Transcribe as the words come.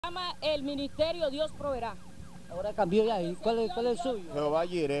llama el ministerio Dios proveerá. Ahora cambió ya. ¿Y cuál es el suyo? Jehová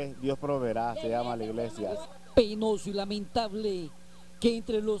Jireh, Dios proveerá, se llama la iglesia. Penoso y lamentable que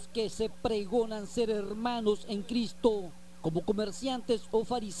entre los que se pregonan ser hermanos en Cristo, como comerciantes o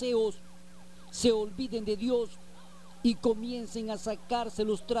fariseos, se olviden de Dios y comiencen a sacarse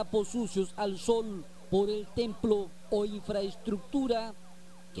los trapos sucios al sol por el templo o infraestructura,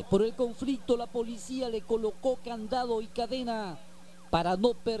 que por el conflicto la policía le colocó candado y cadena para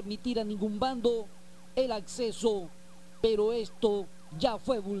no permitir a ningún bando el acceso, pero esto ya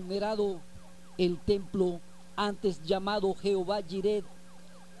fue vulnerado. El templo, antes llamado Jehová Jireh,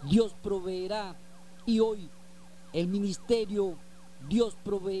 Dios proveerá, y hoy el ministerio Dios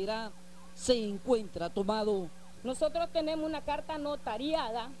proveerá se encuentra tomado. Nosotros tenemos una carta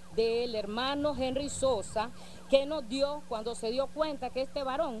notariada del hermano Henry Sosa que nos dio cuando se dio cuenta que este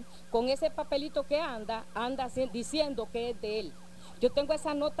varón con ese papelito que anda diciendo que es de él. Yo tengo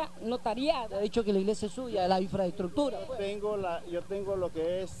esa nota notariada. Ha dicho que la iglesia es suya, la infraestructura. Yo tengo lo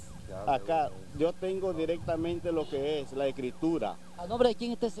que es acá, yo tengo directamente lo que es la escritura. ¿A nombre de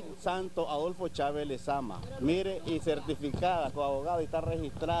quién está ese? Santo Adolfo Chávez Lezama. Mire, y certificada con abogado, y está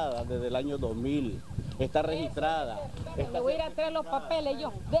registrada desde el año 2000. Está registrada. Me voy a ir a traer los papeles yo.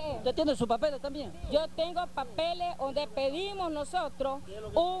 ¿Usted tiene sus papeles también? Yo tengo papeles donde pedimos nosotros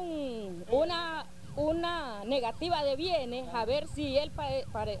una negativa de bienes, a ver si él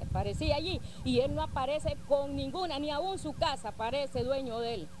parecía allí, y él no aparece con ninguna, ni aún su casa parece dueño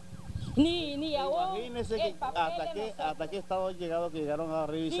de él. Ni aún. Imagínese que hasta qué estado han llegado, que llegaron a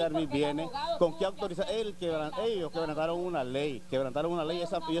revisar mis bienes, con qué autorización. Ellos quebrantaron una ley,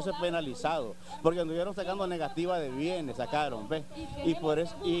 y eso es penalizado, porque anduvieron sacando negativa de bienes, sacaron, ¿ves?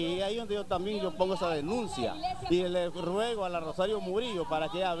 Y ahí donde yo pongo esa denuncia, y le ruego a la Rosario Murillo para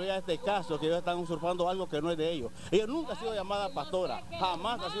que ella vea este caso, que ellos están usurpando algo que no es de ellos. Ella nunca ha sido llamada pastora,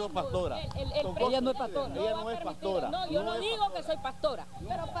 jamás ha sido pastora. Ella no es pastora. Ella no es pastora. No, yo no digo que soy pastora.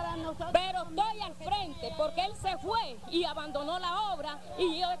 Pero estoy al frente porque él se fue y abandonó la obra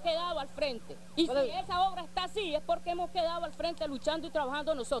y yo he quedado al frente. Y si esa obra está así es porque hemos quedado al frente luchando y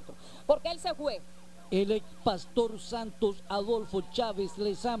trabajando nosotros, porque él se fue. El ex pastor Santos Adolfo Chávez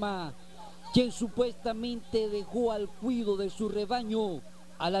Lezama, quien supuestamente dejó al cuidado de su rebaño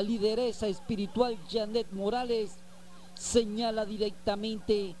a la lideresa espiritual Janet Morales, señala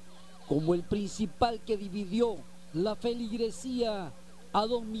directamente como el principal que dividió la feligresía a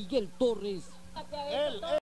don Miguel Torres.